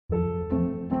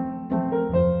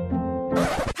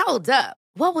Hold up.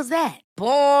 What was that?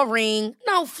 Boring.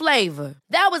 No flavor.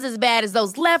 That was as bad as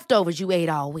those leftovers you ate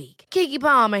all week. Keke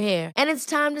Palmer here, and it's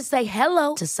time to say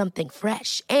hello to something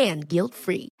fresh and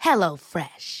guilt-free. Hello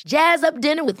Fresh. Jazz up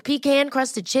dinner with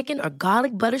pecan-crusted chicken or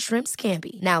garlic butter shrimp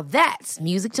scampi. Now that's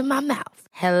music to my mouth.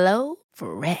 Hello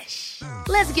Fresh.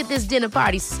 Let's get this dinner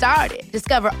party started.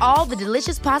 Discover all the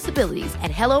delicious possibilities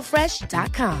at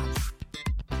hellofresh.com.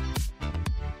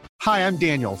 Hi, I'm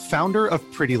Daniel, founder of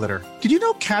Pretty Litter. Did you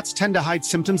know cats tend to hide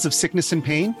symptoms of sickness and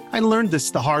pain? I learned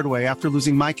this the hard way after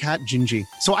losing my cat, Gingy.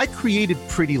 So I created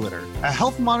Pretty Litter, a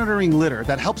health monitoring litter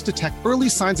that helps detect early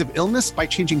signs of illness by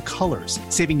changing colors,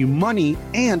 saving you money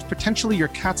and potentially your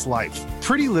cat's life.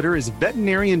 Pretty Litter is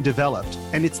veterinarian developed,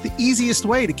 and it's the easiest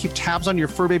way to keep tabs on your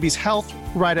fur baby's health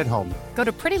right at home. Go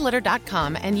to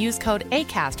prettylitter.com and use code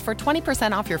ACAST for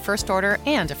 20% off your first order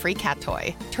and a free cat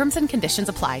toy. Terms and conditions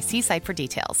apply. See site for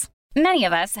details. Many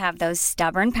of us have those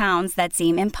stubborn pounds that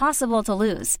seem impossible to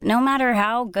lose, no matter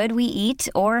how good we eat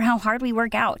or how hard we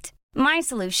work out. My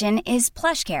solution is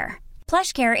PlushCare.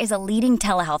 PlushCare is a leading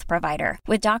telehealth provider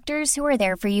with doctors who are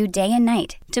there for you day and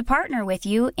night to partner with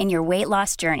you in your weight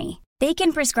loss journey. They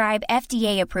can prescribe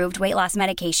FDA-approved weight loss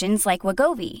medications like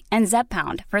Wegovy and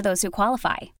Zepbound for those who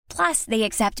qualify. Plus, they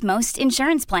accept most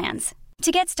insurance plans.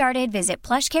 To get started, visit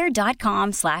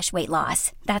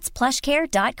plushcare.com/weightloss. That's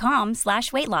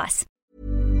plushcare.com/weightloss.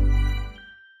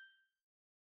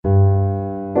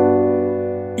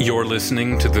 You're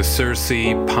listening to the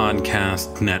Cersei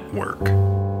Podcast Network.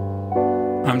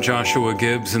 I'm Joshua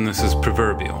Gibbs, and this is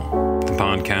Proverbial, the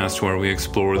podcast where we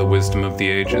explore the wisdom of the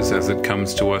ages as it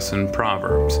comes to us in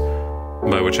Proverbs,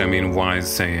 by which I mean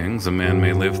wise sayings a man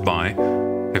may live by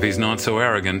if he's not so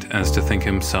arrogant as to think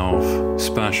himself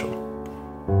special.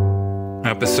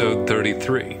 Episode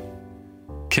 33,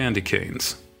 Candy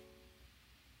Canes.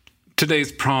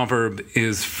 Today's proverb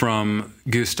is from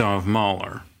Gustav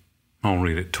Mahler. I'll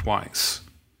read it twice.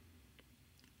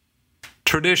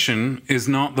 Tradition is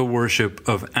not the worship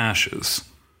of ashes,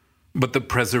 but the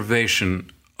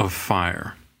preservation of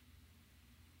fire.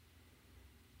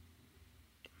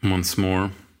 Once more,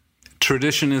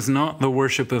 tradition is not the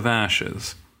worship of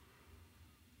ashes,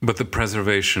 but the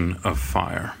preservation of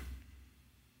fire.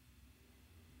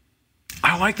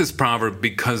 I like this proverb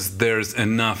because there's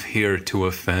enough here to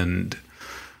offend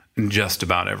just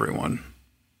about everyone.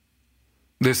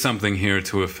 There's something here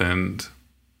to offend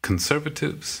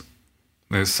conservatives.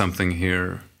 There's something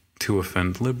here to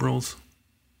offend liberals.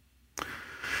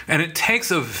 And it takes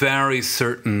a very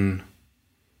certain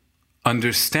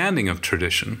understanding of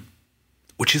tradition,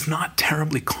 which is not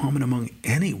terribly common among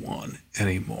anyone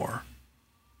anymore,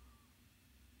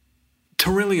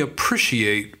 to really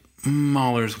appreciate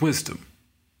Mahler's wisdom.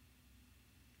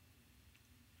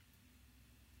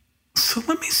 So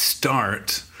let me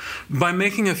start by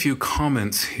making a few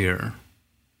comments here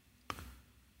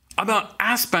about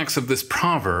aspects of this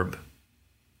proverb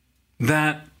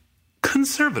that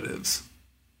conservatives,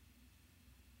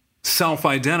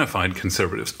 self-identified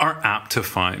conservatives, are apt to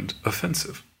find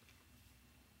offensive.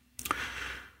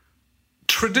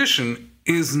 Tradition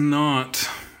is not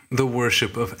the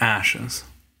worship of ashes,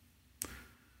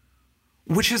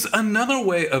 which is another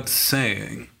way of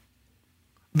saying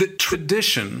that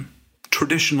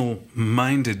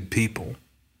traditional-minded people,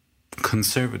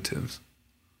 conservatives,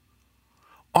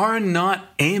 are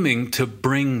not aiming to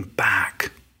bring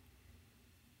back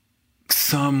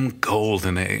some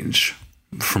golden age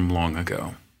from long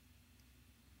ago.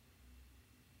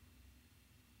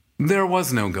 There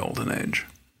was no golden age.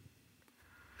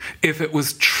 If it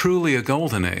was truly a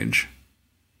golden age,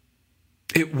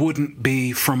 it wouldn't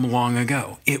be from long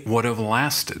ago. It would have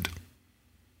lasted.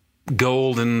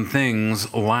 Golden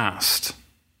things last.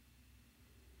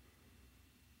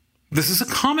 This is a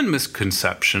common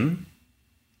misconception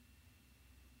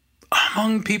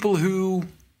among people who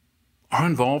are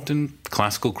involved in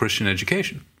classical Christian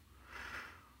education.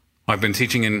 I've been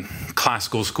teaching in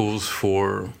classical schools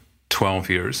for 12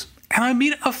 years, and I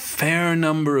meet a fair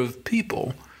number of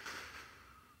people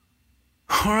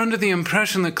who are under the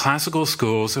impression that classical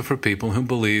schools are for people who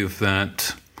believe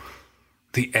that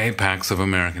the apex of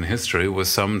American history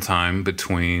was sometime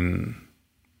between,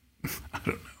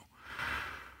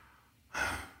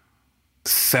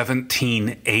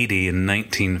 1780 and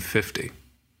 1950.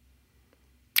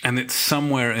 And that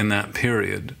somewhere in that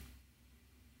period,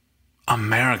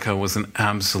 America was an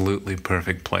absolutely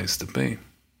perfect place to be.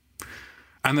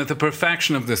 And that the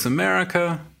perfection of this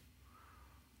America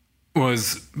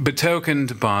was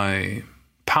betokened by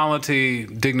polity,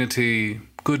 dignity,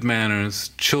 good manners,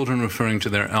 children referring to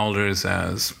their elders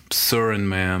as sir and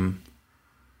ma'am,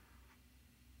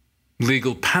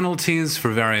 legal penalties for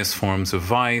various forms of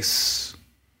vice,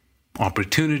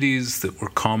 opportunities that were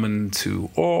common to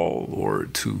all or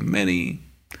to many,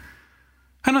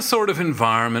 and a sort of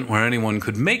environment where anyone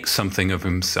could make something of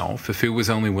himself if he was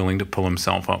only willing to pull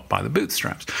himself up by the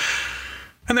bootstraps.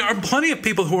 And there are plenty of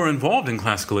people who are involved in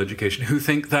classical education who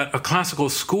think that a classical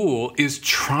school is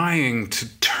trying to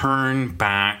turn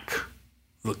back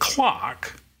the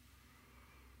clock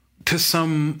to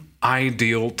some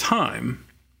ideal time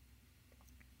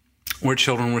where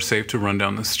children were safe to run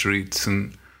down the streets,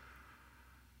 and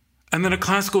then a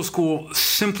classical school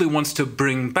simply wants to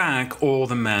bring back all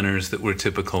the manners that were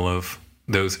typical of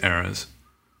those eras.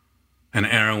 An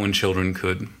era when children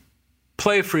could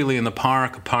play freely in the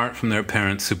park apart from their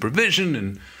parents' supervision,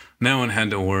 and no one had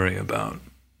to worry about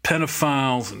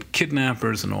pedophiles and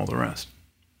kidnappers and all the rest.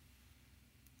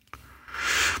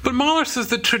 But Mahler says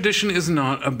that tradition is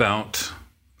not about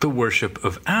the worship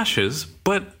of ashes,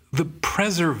 but the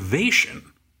preservation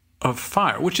of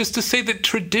fire, which is to say that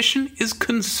tradition is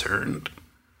concerned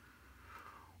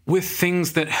with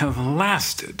things that have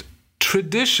lasted.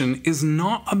 Tradition is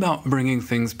not about bringing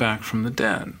things back from the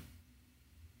dead.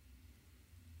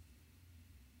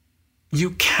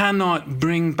 You cannot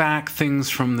bring back things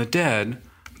from the dead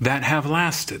that have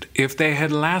lasted. If they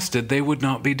had lasted, they would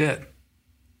not be dead.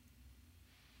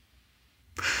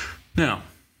 Now,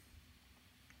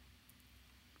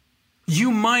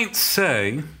 you might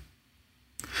say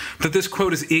that this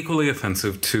quote is equally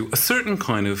offensive to a certain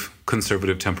kind of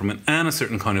conservative temperament and a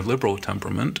certain kind of liberal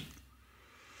temperament,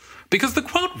 because the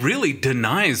quote really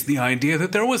denies the idea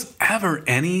that there was ever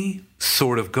any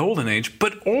sort of golden age,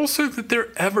 but also that there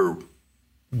ever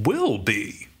will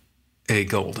be a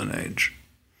golden age.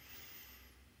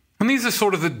 And these are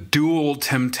sort of the dual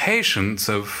temptations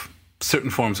of certain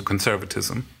forms of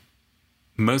conservatism,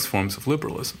 most forms of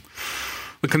liberalism.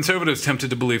 The conservatives tempted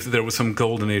to believe that there was some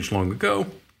golden age long ago,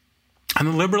 and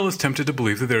the liberals tempted to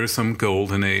believe that there is some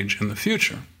golden age in the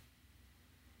future.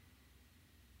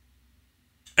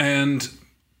 And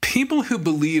people who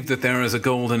believe that there is a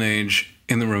golden age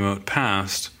in the remote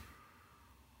past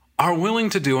are willing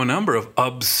to do a number of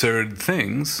absurd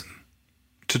things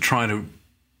to try to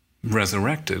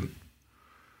resurrect it.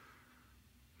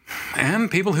 And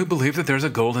people who believe that there's a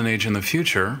golden age in the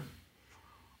future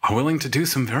are willing to do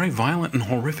some very violent and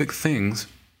horrific things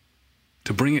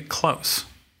to bring it close.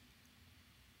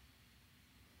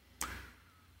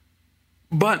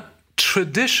 But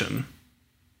tradition,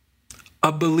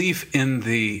 a belief in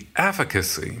the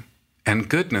efficacy and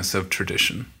goodness of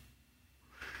tradition,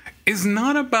 is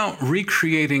not about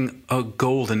recreating a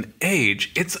golden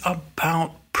age. It's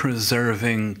about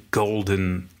preserving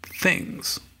golden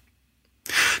things.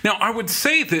 Now, I would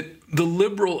say that the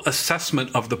liberal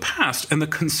assessment of the past and the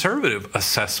conservative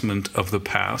assessment of the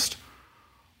past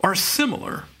are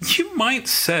similar. You might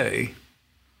say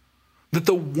that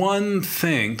the one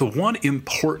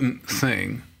important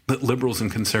thing that liberals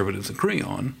and conservatives agree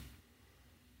on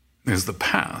is the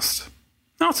past.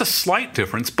 Now, it's a slight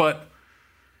difference, but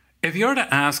if you were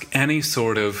to ask any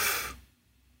sort of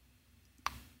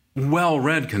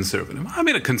well-read conservative, I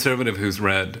mean a conservative who's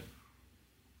read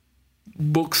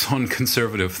books on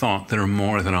conservative thought that are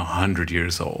more than 100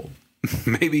 years old,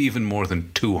 maybe even more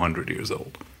than 200 years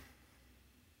old,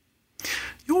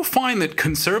 you'll find that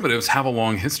conservatives have a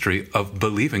long history of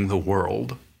believing the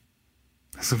world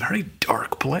is a very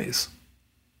dark place.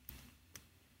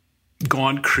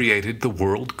 God created the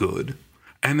world good,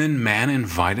 and then man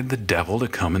invited the devil to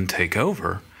come and take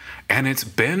over, and it's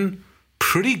been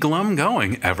pretty glum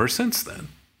going ever since then.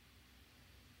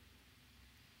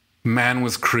 Man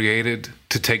was created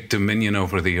to take dominion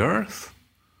over the earth,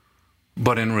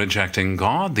 but in rejecting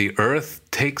God, the earth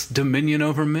takes dominion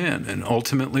over man and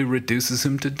ultimately reduces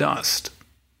him to dust.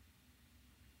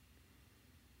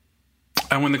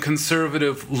 And when the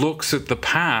conservative looks at the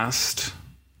past,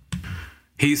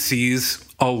 he sees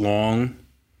a long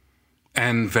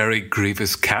and very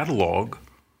grievous catalog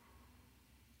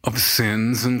of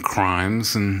sins and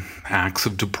crimes and acts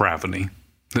of depravity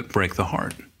that break the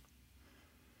heart.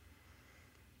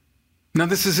 Now,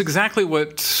 this is exactly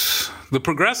what the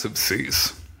progressive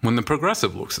sees when the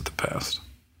progressive looks at the past.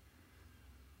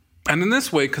 And in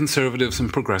this way, conservatives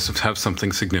and progressives have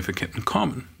something significant in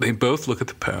common. They both look at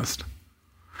the past,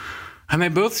 and they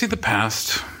both see the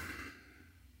past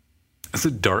as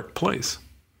a dark place,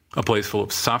 a place full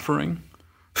of suffering,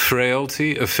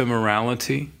 frailty,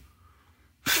 ephemerality,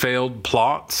 failed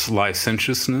plots,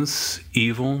 licentiousness,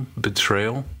 evil,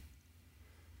 betrayal.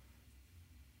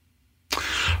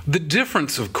 The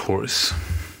difference, of course,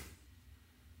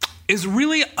 is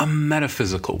really a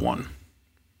metaphysical one.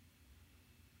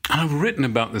 And I've written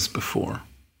about this before.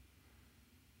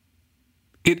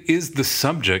 It is the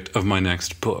subject of my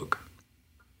next book.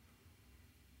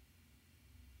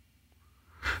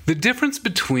 The difference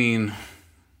between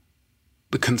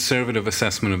the conservative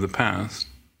assessment of the past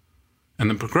and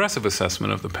the progressive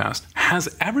assessment of the past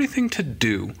has everything to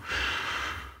do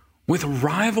with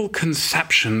rival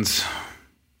conceptions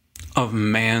of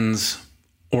man's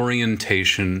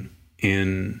orientation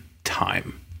in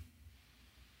time.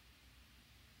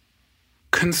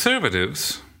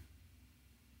 Conservatives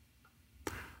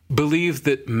believe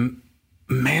that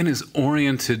man is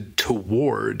oriented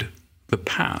toward the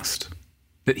past,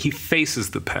 that he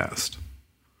faces the past,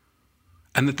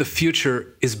 and that the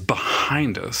future is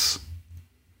behind us,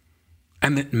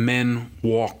 and that men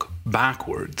walk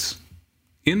backwards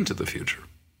into the future.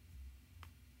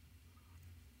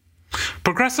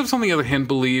 Progressives, on the other hand,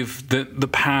 believe that the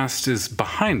past is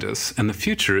behind us and the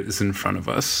future is in front of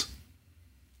us,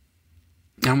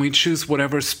 and we choose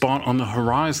whatever spot on the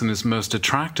horizon is most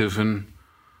attractive and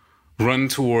run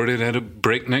toward it at a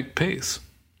breakneck pace.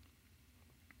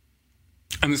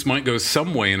 And this might go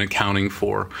some way in accounting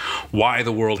for why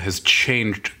the world has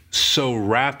changed so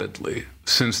rapidly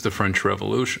since the French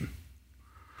Revolution.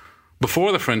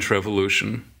 Before the French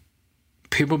Revolution,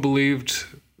 people believed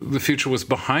the future was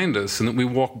behind us and that we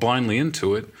walked blindly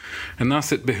into it, and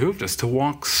thus it behooved us to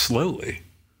walk slowly.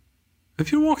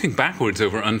 If you're walking backwards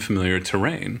over unfamiliar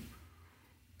terrain,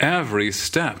 every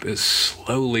step is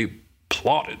slowly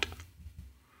plotted.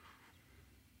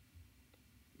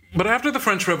 But after the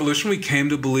French Revolution, we came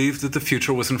to believe that the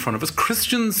future was in front of us.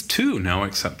 Christians, too, now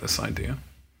accept this idea.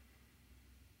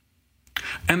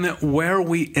 And that where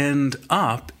we end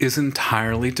up is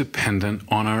entirely dependent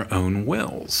on our own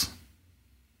wills,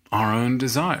 our own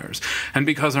desires. And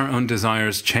because our own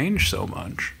desires change so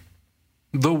much,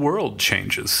 the world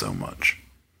changes so much.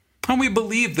 And we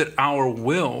believe that our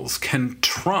wills can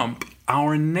trump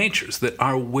our natures, that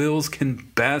our wills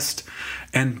can best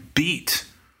and beat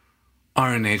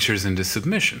our natures into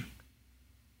submission.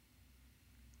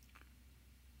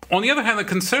 On the other hand, the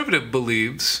conservative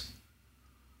believes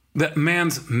that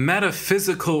man's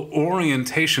metaphysical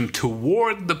orientation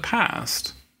toward the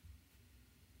past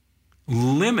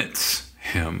limits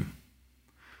him,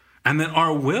 and that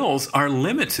our wills are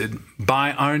limited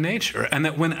by our nature, and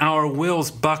that when our wills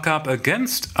buck up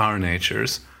against our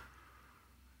natures,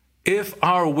 if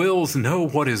our wills know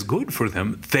what is good for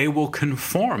them, they will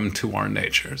conform to our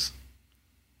natures.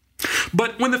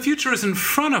 But when the future is in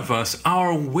front of us,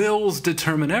 our wills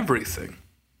determine everything.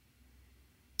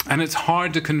 And it's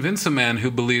hard to convince a man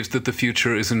who believes that the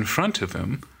future is in front of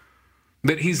him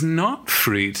that he's not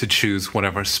free to choose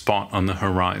whatever spot on the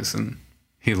horizon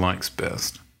he likes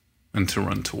best and to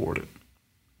run toward it.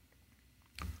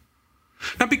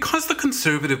 Now, because the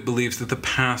conservative believes that the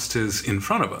past is in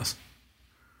front of us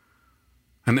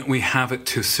and that we have it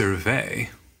to survey,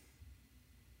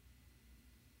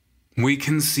 we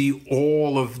can see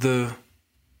all of the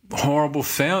horrible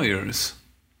failures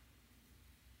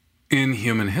in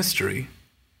human history.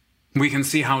 We can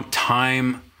see how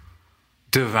time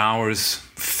devours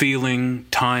feeling,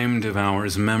 time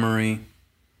devours memory,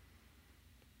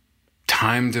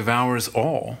 time devours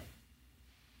all.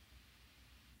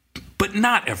 But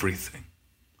not everything.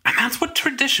 And that's what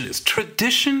tradition is.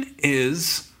 Tradition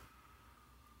is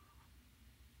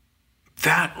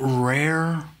that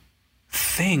rare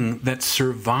thing that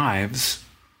survives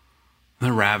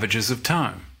the ravages of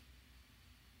time.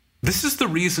 This is the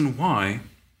reason why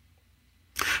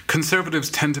conservatives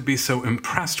tend to be so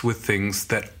impressed with things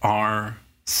that are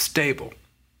stable.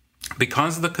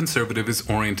 Because the conservative is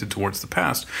oriented towards the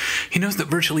past, he knows that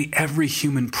virtually every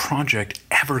human project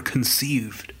ever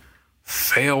conceived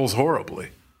fails horribly.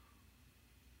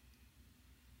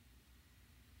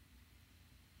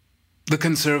 The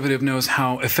conservative knows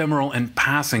how ephemeral and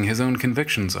passing his own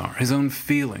convictions are, his own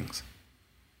feelings.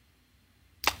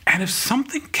 And if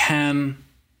something can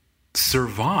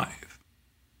survive,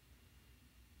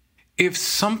 if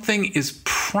something is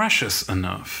precious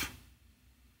enough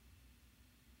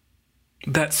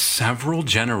that several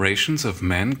generations of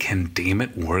men can deem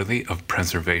it worthy of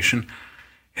preservation,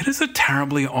 it is a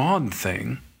terribly odd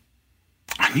thing,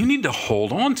 and you need to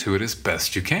hold on to it as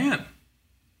best you can.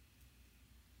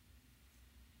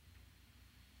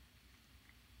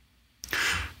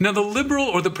 Now, the liberal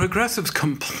or the progressive's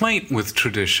complaint with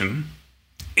tradition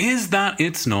is that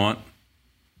it's not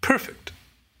perfect.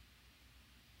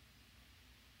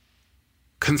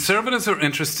 Conservatives are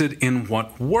interested in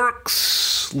what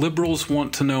works. Liberals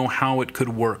want to know how it could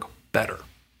work better.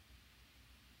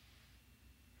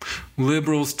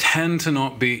 Liberals tend to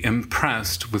not be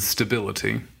impressed with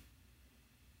stability,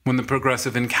 When the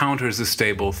progressive encounters a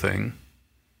stable thing,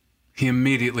 he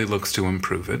immediately looks to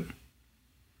improve it.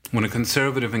 When a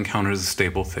conservative encounters a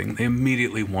stable thing, they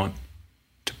immediately want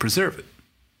to preserve it.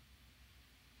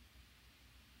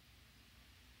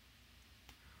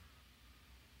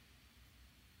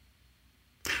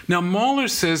 Now, Mahler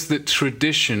says that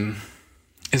tradition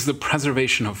is the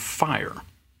preservation of fire.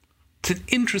 It's an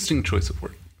interesting choice of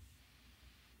word.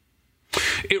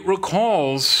 It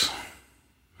recalls,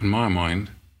 in my mind,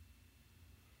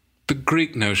 the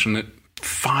Greek notion that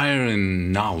fire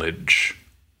and knowledge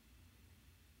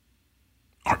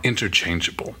are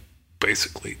interchangeable,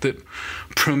 basically. That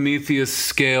Prometheus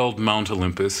scaled Mount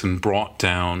Olympus and brought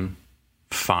down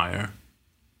fire.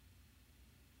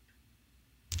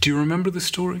 Do you remember the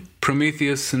story?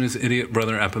 Prometheus and his idiot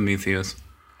brother Epimetheus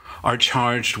are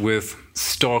charged with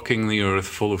stalking the earth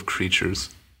full of creatures.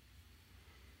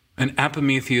 And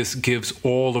Epimetheus gives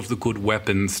all of the good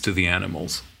weapons to the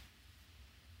animals.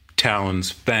 Talons,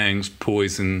 fangs,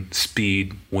 poison,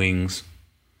 speed, wings.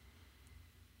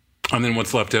 And then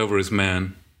what's left over is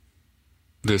man.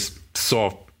 This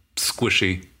soft,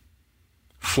 squishy,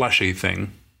 fleshy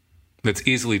thing that's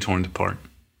easily torn apart.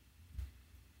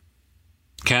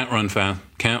 Can't run fast,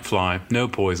 can't fly, no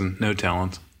poison, no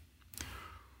talents.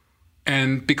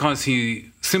 And because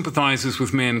he sympathizes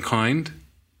with mankind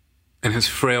and his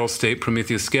frail state,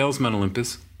 Prometheus scales Mount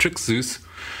Olympus, tricks Zeus,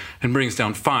 and brings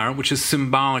down fire, which is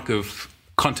symbolic of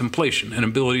contemplation and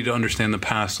ability to understand the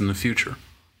past and the future.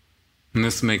 And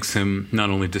this makes him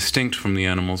not only distinct from the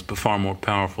animals, but far more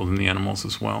powerful than the animals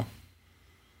as well.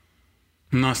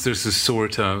 And thus there's this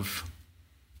sort of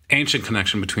ancient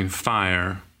connection between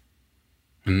fire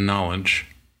and knowledge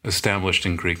established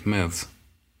in Greek myths.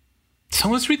 So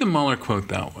let's read the Mahler quote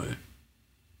that way.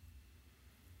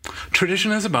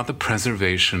 Tradition is about the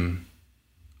preservation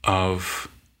of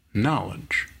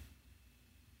knowledge.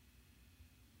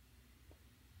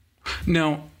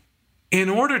 Now, in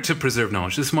order to preserve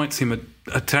knowledge, this might seem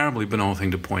a terribly banal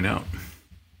thing to point out.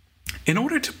 In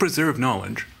order to preserve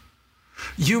knowledge,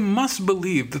 you must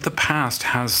believe that the past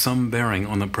has some bearing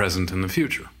on the present and the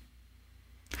future.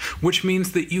 Which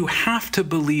means that you have to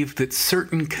believe that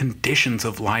certain conditions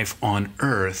of life on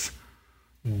Earth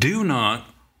do not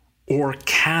or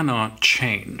cannot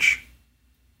change.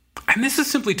 And this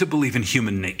is simply to believe in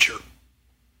human nature.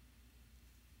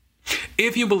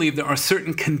 If you believe there are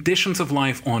certain conditions of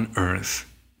life on Earth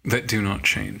that do not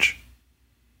change,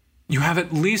 you have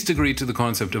at least agreed to the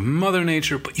concept of Mother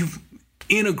Nature, but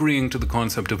in agreeing to the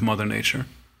concept of Mother Nature,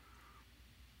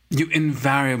 you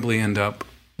invariably end up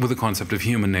with the concept of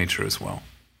human nature as well.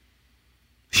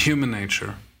 Human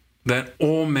nature, that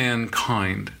all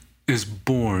mankind is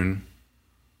born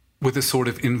with a sort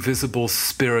of invisible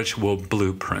spiritual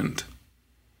blueprint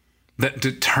that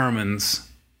determines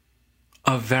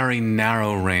a very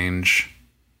narrow range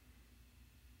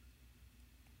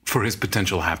for his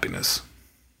potential happiness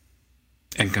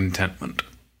and contentment.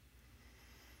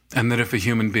 And that if a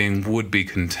human being would be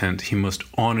content, he must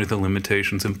honor the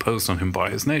limitations imposed on him by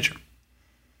his nature.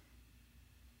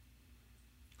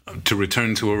 To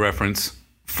return to a reference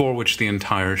for which the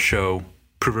entire show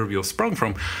proverbial sprung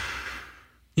from,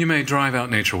 you may drive out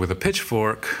nature with a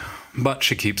pitchfork, but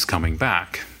she keeps coming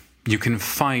back. You can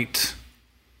fight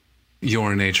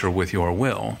your nature with your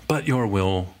will, but your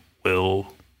will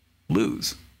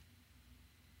lose.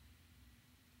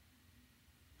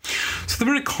 So the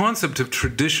very concept of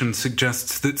tradition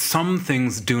suggests that some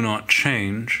things do not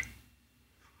change.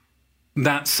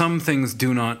 That some things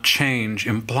do not change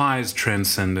implies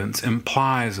transcendence,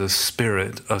 implies a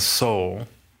spirit, a soul,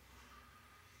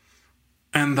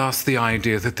 and thus the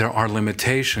idea that there are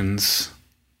limitations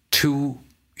to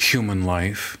human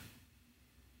life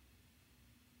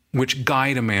which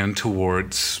guide a man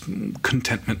towards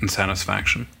contentment and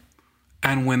satisfaction.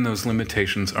 And when those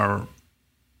limitations are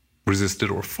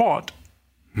resisted or fought,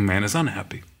 man is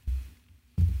unhappy.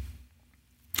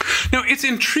 Now, it's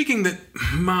intriguing that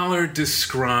Mahler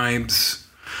describes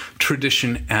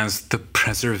tradition as the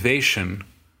preservation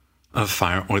of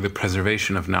fire or the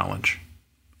preservation of knowledge.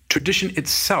 Tradition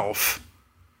itself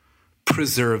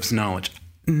preserves knowledge.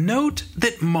 Note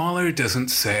that Mahler doesn't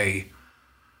say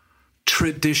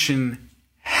tradition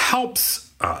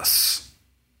helps us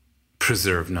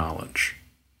preserve knowledge.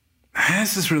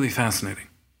 This is really fascinating.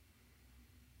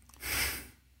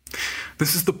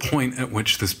 This is the point at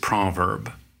which this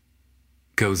proverb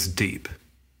goes deep.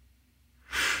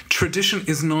 Tradition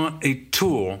is not a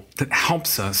tool that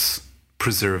helps us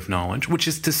preserve knowledge, which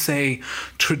is to say,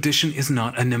 tradition is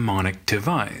not a mnemonic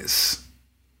device.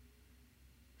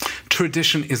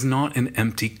 Tradition is not an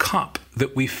empty cup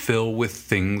that we fill with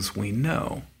things we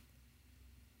know.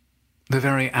 the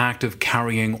very act of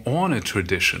carrying on a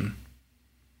tradition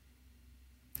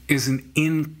is an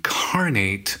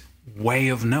incarnate way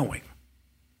of knowing.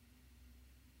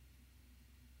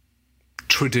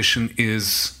 Tradition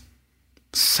is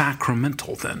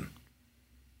sacramental then.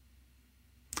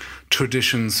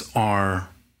 Traditions are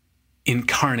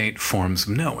incarnate forms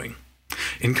of knowing,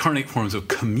 incarnate forms of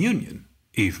communion,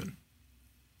 even.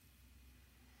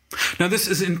 Now, this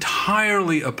is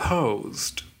entirely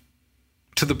opposed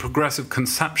to the progressive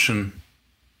conception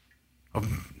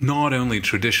of not only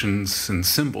traditions and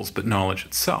symbols, but knowledge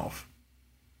itself.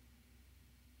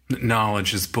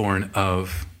 Knowledge is born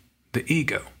of the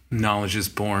ego. Knowledge is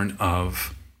born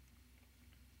of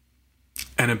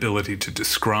an ability to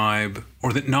describe,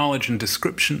 or that knowledge and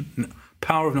description,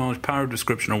 power of knowledge, power of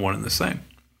description are one and the same.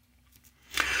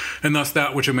 And thus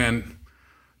that which a man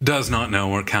does not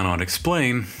know or cannot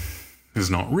explain is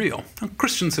not real. Now,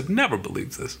 Christians have never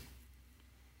believed this.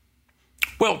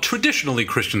 Well, traditionally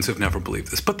Christians have never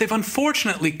believed this, but they've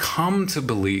unfortunately come to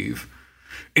believe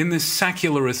in this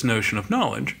secularist notion of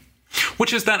knowledge,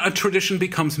 which is that a tradition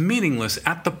becomes meaningless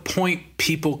at the point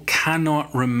people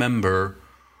cannot remember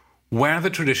where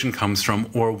the tradition comes from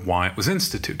or why it was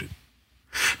instituted.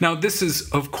 Now, this is,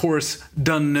 of course,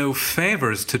 done no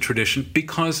favors to tradition,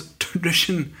 because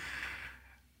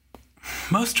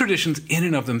most traditions in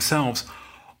and of themselves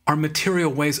are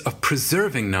material ways of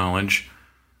preserving knowledge,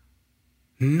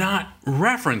 not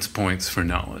reference points for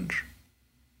knowledge.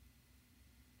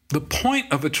 The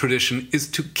point of a tradition is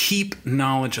to keep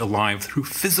knowledge alive through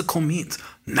physical means,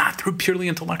 not through purely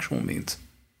intellectual means.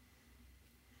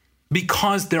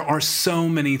 Because there are so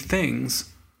many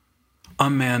things a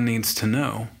man needs to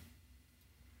know,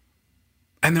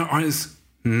 and there is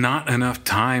not enough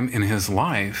time in his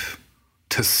life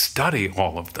to study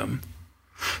all of them.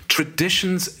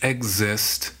 Traditions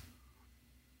exist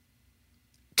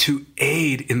to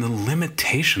aid in the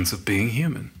limitations of being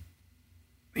human.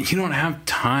 You don't have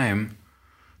time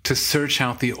to search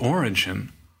out the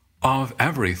origin of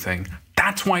everything.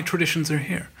 That's why traditions are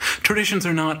here. Traditions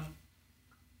are not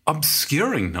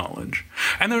obscuring knowledge,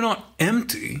 and they're not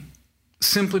empty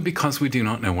simply because we do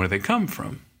not know where they come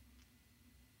from.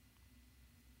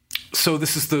 So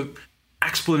this is the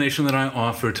explanation that I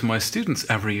offer to my students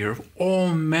every year of all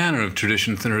manner of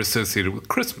traditions that are associated with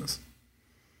Christmas.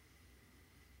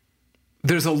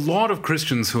 There's a lot of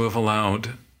Christians who have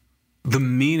allowed the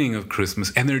meaning of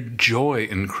Christmas and their joy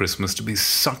in Christmas to be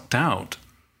sucked out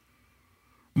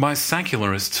by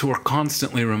secularists who are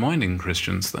constantly reminding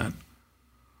Christians that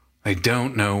they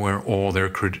don't know where all their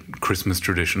Christmas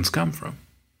traditions come from.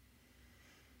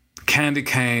 Candy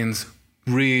canes,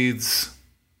 wreaths,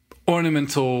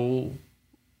 ornamental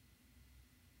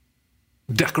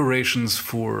decorations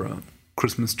for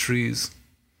Christmas trees,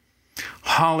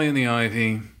 holly and the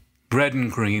ivy, red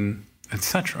and green,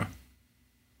 etc.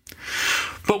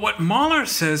 But what Mahler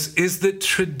says is that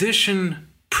tradition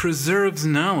preserves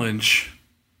knowledge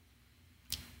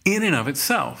in and of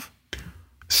itself.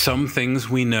 Some things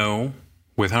we know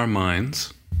with our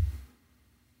minds.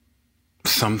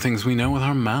 Some things we know with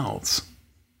our mouths.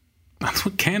 That's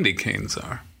what candy canes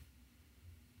are.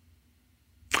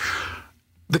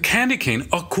 The candy cane,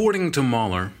 according to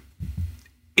Mahler,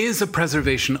 is a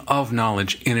preservation of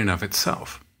knowledge in and of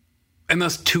itself. And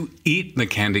thus to eat the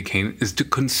candy cane is to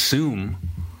consume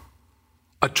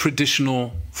a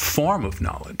traditional form of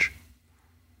knowledge.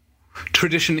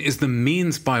 Tradition is the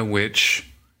means by which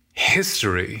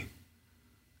history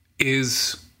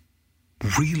is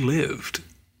relived,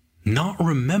 not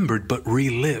remembered, but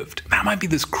relived. That might be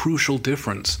this crucial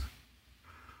difference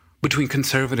between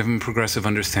conservative and progressive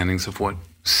understandings of what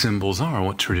symbols are,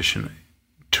 what tradition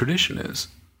is.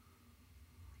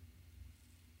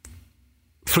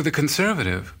 For the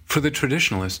conservative, for the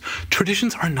traditionalist,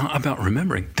 traditions are not about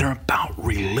remembering. They're about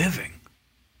reliving.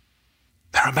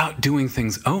 They're about doing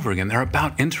things over again. They're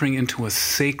about entering into a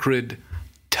sacred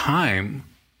time,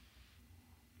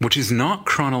 which is not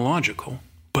chronological,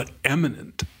 but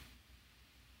eminent.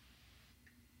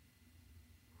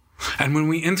 And when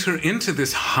we enter into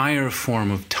this higher form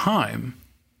of time,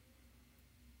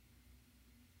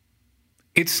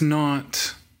 it's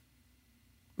not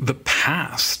the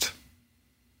past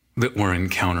that we're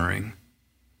encountering,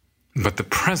 but the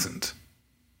present.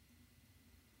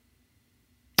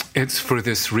 It's for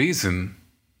this reason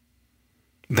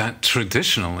that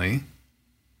traditionally,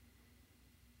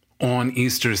 on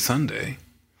Easter Sunday,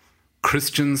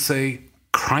 Christians say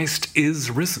Christ is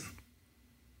risen.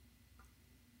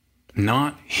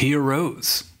 Not he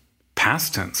arose,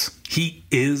 past tense. He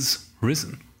is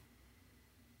risen.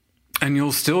 And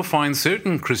you'll still find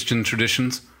certain Christian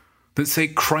traditions that say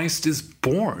Christ is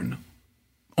born,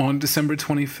 on December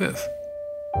 25th.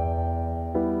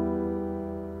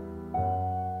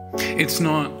 It's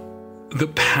not the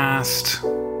past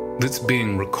that's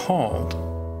being recalled,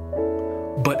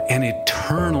 but an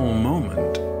eternal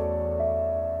moment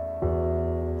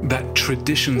that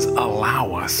traditions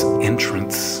allow us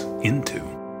entrance into.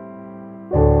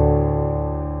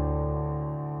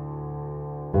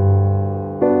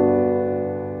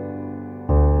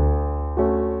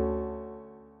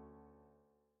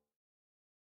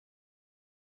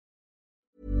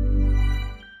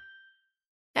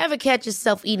 Ever catch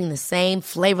yourself eating the same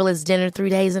flavorless dinner 3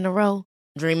 days in a row?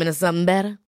 Dreaming of something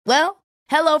better? Well,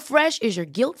 HelloFresh is your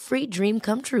guilt-free dream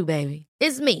come true, baby.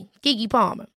 It's me, Keke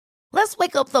Palmer. Let's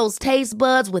wake up those taste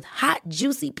buds with hot,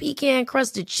 juicy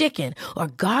pecan-crusted chicken or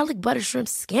garlic butter shrimp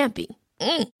scampi.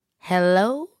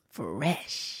 Hello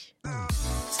Fresh.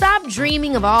 Stop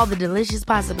dreaming of all the delicious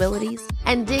possibilities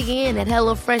and dig in at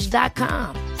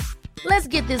HelloFresh.com. Let's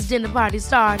get this dinner party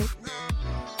started.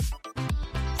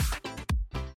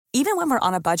 Even when we're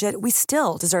on a budget, we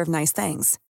still deserve nice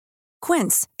things.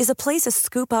 Quince is a place to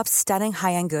scoop up stunning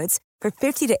high-end goods for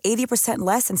 50 to 80%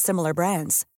 less than similar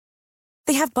brands.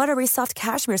 They have buttery soft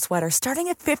cashmere sweaters starting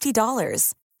at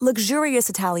 $50, luxurious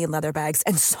Italian leather bags,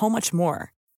 and so much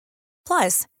more.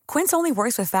 Plus, Quince only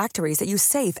works with factories that use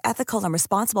safe, ethical, and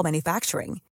responsible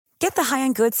manufacturing. Get the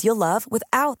high-end goods you'll love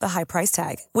without the high price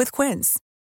tag with Quince.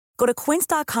 Go to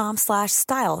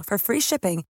quince.com/style for free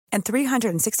shipping and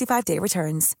 365-day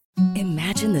returns.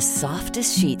 Imagine the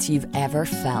softest sheets you've ever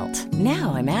felt.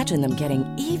 Now imagine them getting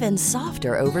even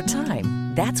softer over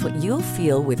time. That's what you'll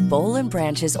feel with Boll &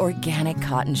 Branch's organic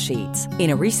cotton sheets. In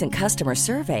a recent customer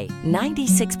survey,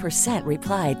 96%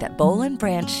 replied that Boll &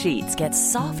 Branch sheets get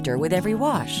softer with every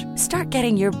wash. Start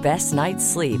getting your best night's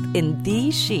sleep in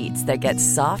these sheets that get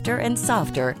softer and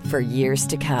softer for years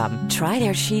to come. Try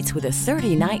their sheets with a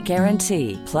 30-night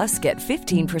guarantee. Plus, get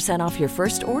 15% off your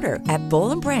first order at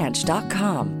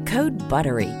bollandbranch.com. Code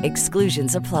BUTTERY.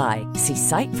 Exclusions apply. See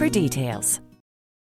site for details.